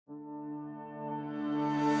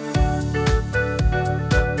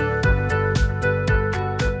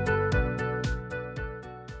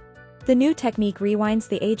The new technique rewinds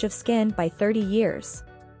the age of skin by 30 years.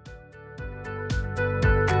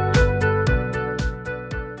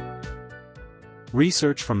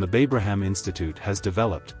 Research from the Babraham Institute has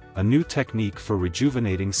developed a new technique for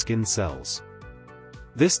rejuvenating skin cells.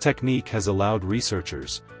 This technique has allowed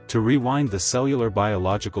researchers to rewind the cellular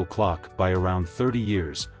biological clock by around 30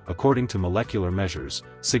 years, according to molecular measures,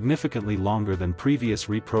 significantly longer than previous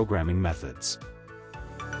reprogramming methods.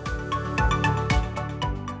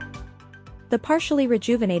 The partially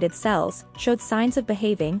rejuvenated cells showed signs of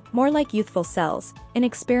behaving more like youthful cells in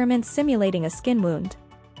experiments simulating a skin wound.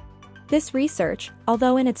 This research,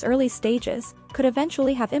 although in its early stages, could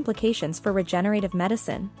eventually have implications for regenerative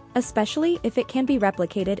medicine, especially if it can be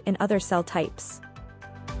replicated in other cell types.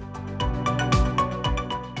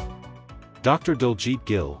 Dr. Diljit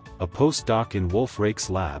Gill, a postdoc in Wolf Rake's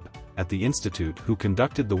lab at the Institute who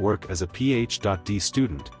conducted the work as a Ph.D.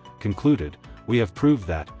 student, concluded, "We have proved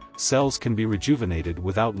that cells can be rejuvenated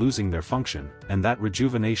without losing their function, and that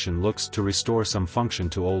rejuvenation looks to restore some function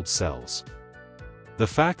to old cells." The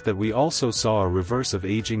fact that we also saw a reverse of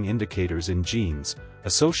aging indicators in genes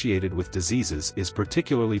associated with diseases is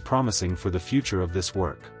particularly promising for the future of this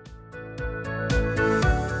work.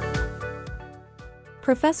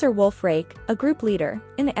 Professor Wolf Rake, a group leader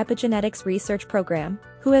in the epigenetics research program,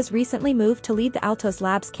 who has recently moved to lead the Altos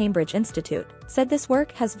Labs Cambridge Institute, said this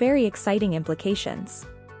work has very exciting implications.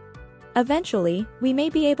 Eventually, we may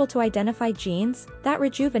be able to identify genes that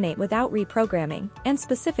rejuvenate without reprogramming, and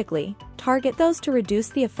specifically, target those to reduce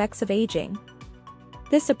the effects of aging.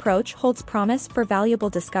 This approach holds promise for valuable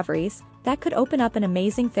discoveries that could open up an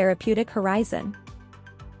amazing therapeutic horizon.